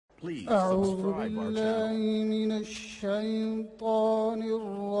أعوذ بالله من الشيطان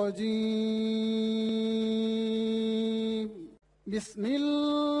الرجيم بسم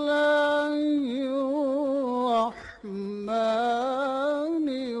الله الرحمن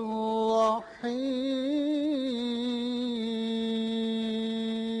الرحيم۔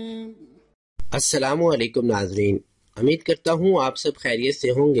 السلام علیکم ناظرین، امید کرتا ہوں آپ سب خیریت سے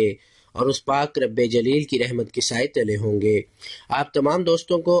ہوں گے اور اس پاک رب جلیل کی رحمت کے سائے تلے ہوں گے۔ آپ تمام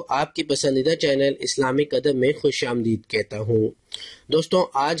دوستوں کو آپ کی پسندیدہ چینل اسلامک ادب میں خوش آمدید کہتا ہوں۔ دوستوں،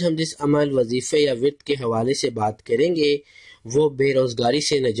 آج ہم جس عمل، وظیفے یا ورد کے حوالے سے بات کریں گے وہ بے روزگاری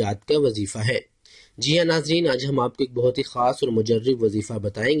سے نجات کا وظیفہ ہے۔ جی ہاں ناظرین، آج ہم آپ کو ایک بہت ہی خاص اور مجرب وظیفہ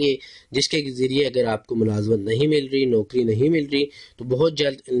بتائیں گے جس کے ذریعے اگر آپ کو ملازمت نہیں مل رہی، نوکری نہیں مل رہی، تو بہت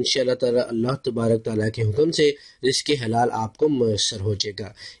جلد انشاءاللہ تعالی اللہ تبارک تعالیٰ کے حکم سے رزق حلال آپ کو میسر ہو جائے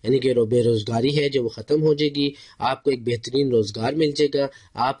گا۔ یعنی کہ بے روزگاری ہے جو وہ ختم ہو جائے گی، آپ کو ایک بہترین روزگار مل جائے گا،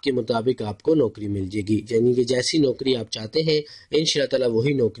 آپ کے مطابق آپ کو نوکری مل جائے گی، یعنی کہ جیسی نوکری آپ چاہتے ہیں انشاءاللہ تعالی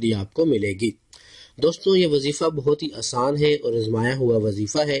وہی نوکری آپ کو ملے گی۔ دوستوں، یہ وظیفہ بہت ہی آسان ہے اور آزمایا ہوا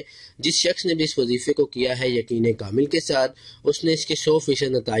وظیفہ ہے۔ جس شخص نے بھی اس وظیفے کو کیا ہے یقین کامل کے ساتھ، اس نے اس کے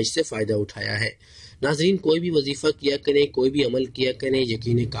 100% نتائج سے فائدہ اٹھایا ہے۔ ناظرین، کوئی بھی وظیفہ کیا کریں، کوئی بھی عمل کیا کریں،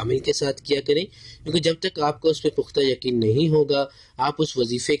 یقین کامل کے ساتھ کیا کریں، کیونکہ جب تک آپ کو اس پہ پختہ یقین نہیں ہوگا آپ اس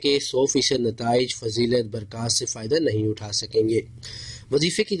وظیفے کے 100% نتائج، فضیلت، برکات سے فائدہ نہیں اٹھا سکیں گے۔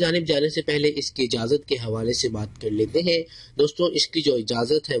 وظیفے کی جانب جانے سے پہلے اس کی اجازت کے حوالے سے بات کر لیتے ہیں۔ دوستوں، اس کی جو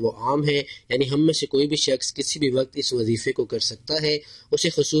اجازت ہے وہ عام ہے، یعنی ہم میں سے کوئی بھی شخص کسی بھی وقت اس وظیفے کو کر سکتا ہے، اسے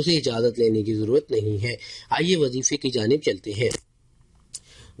خصوصی اجازت لینے کی ضرورت نہیں ہے۔ آئیے وظیفے کی جانب چلتے ہیں۔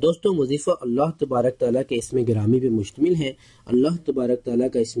 دوستوں، وظیفہ اللہ تبارک تعالیٰ کے اسم گرامی پہ مشتمل ہے۔ اللہ تبارک تعالیٰ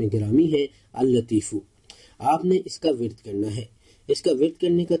کا اسم گرامی ہے اللطیف۔ آپ نے اس کا ورد کرنا ہے۔ اس کا ورد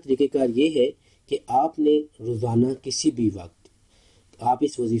کرنے کا طریقہ کار یہ ہے کہ آپ نے روزانہ کسی بھی وقت آپ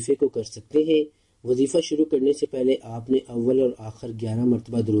اس وظیفے کو کر سکتے ہیں۔ وظیفہ شروع کرنے سے پہلے آپ نے اول اور آخر 11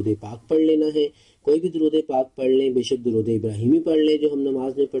 مرتبہ درود پاک پڑھ لینا ہے۔ کوئی بھی درود پاک پڑھ لیں، بے شک درود ابراہیمی پڑھ لیں جو ہم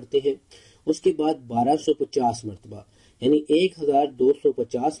نماز میں پڑھتے ہیں۔ اس کے بعد 1250 مرتبہ یعنی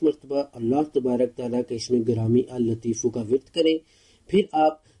 1250 مرتبہ اللہ تبارک تعالیٰ کے اسم گرامی اللطیف کا ورد کریں۔ پھر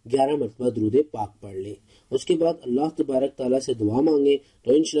آپ 11 مرتبہ درود پاک پڑھ لیں۔ اس کے بعد اللہ تبارک تعالیٰ سے دعا مانگیں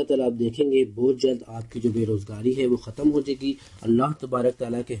تو انشاءاللہ تعالیٰ آپ دیکھیں گے بہت جلد آپ کی جو بے روزگاری ہے وہ ختم ہو جائے گی۔ اللہ تبارک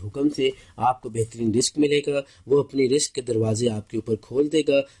تعالیٰ کے حکم سے آپ کو بہترین رزق ملے گا، وہ اپنی رزق کے دروازے آپ کے اوپر کھول دے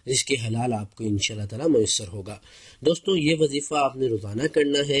گا، رزق حلال آپ کو انشاءاللہ تعالیٰ میسر ہوگا۔ دوستوں، یہ وظیفہ آپ نے روزانہ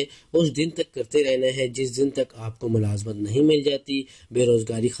کرنا ہے، اس دن تک کرتے رہنا ہے جس دن تک آپ کو ملازمت نہیں مل جاتی، بے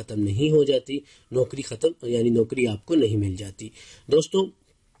روزگاری ختم نہیں ہو جاتی، نوکری ختم یعنی نوکری آپ کو نہیں مل جاتی۔ دوستوں،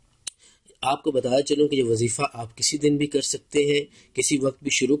 آپ کو بتایا چلوں کہ یہ وظیفہ آپ کسی دن بھی کر سکتے ہیں، کسی وقت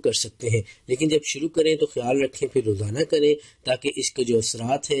بھی شروع کر سکتے ہیں، لیکن جب شروع کریں تو خیال رکھیں پھر روزانہ کریں تاکہ اس کے جو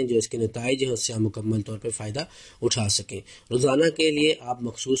اثرات ہیں، جو اس کے نتائج ہیں، اس سے آپ مکمل طور پہ فائدہ اٹھا سکیں۔ روزانہ کے لیے آپ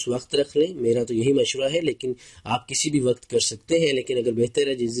مخصوص وقت رکھ لیں، میرا تو یہی مشورہ ہے، لیکن آپ کسی بھی وقت کر سکتے ہیں، لیکن اگر بہتر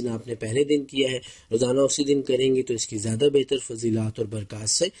ہے جس دن آپ نے پہلے دن کیا ہے روزانہ اسی دن کریں گے تو اس کی زیادہ بہتر فضیلات اور برکات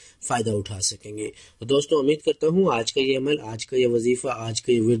سے فائدہ اٹھا سکیں گے۔ تو دوستوں، امید کرتا ہوں آج کا یہ عمل، آج کا یہ وظیفہ، آج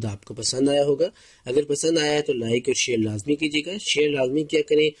کا یہ ورد آپ کو پسند آیا ہوگا۔ اگر پسند آیا ہے تو لائک اور شیئر لازمی کیجیے گا۔ شیئر لازمی کیا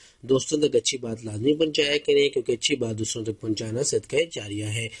کریں، دوستوں تک اچھی بات لازمی پہنچایا کریں، کیونکہ اچھی بات دوسروں تک پہنچانا صدقہ جاریہ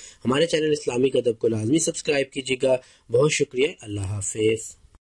ہے۔ ہمارے چینل اسلامک ادب کو لازمی سبسکرائب کیجیے گا۔ بہت شکریہ، اللہ حافظ۔